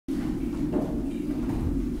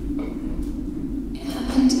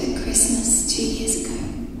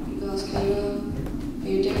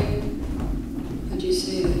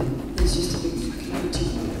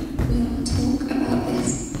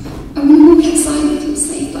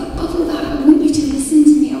say, but above all that, I want you to listen to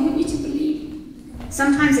me, I want you to believe.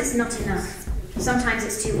 Sometimes it's not enough. Sometimes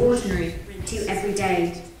it's too ordinary, too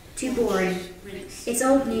everyday, too boring. It's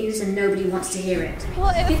old news and nobody wants to hear it. Well,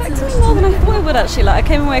 it affected me more than I thought it would actually. Like, I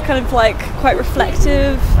came away kind of like quite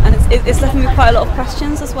reflective, and it's left me with quite a lot of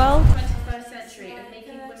questions as well. 21st century and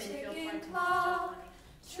making women feel quite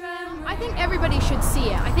I think everybody should see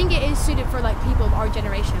it. I think it is suited for like people of our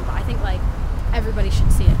generation, but I think like everybody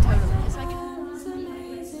should see it totally. It's like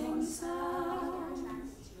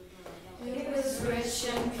it was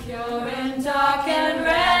rich and pure and dark and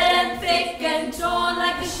red and thick and torn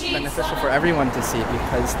like a sheet. Beneficial for everyone to see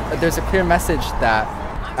because there's a clear message that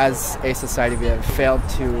as a society we have failed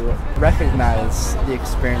to recognize the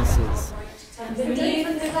experiences. And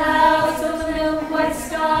beneath the clouds of the milk white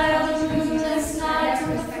sky on the moonless night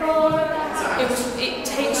on the floor of the house. It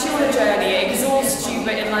takes you on a journey, it exhausts you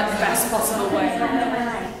but in like the best possible way.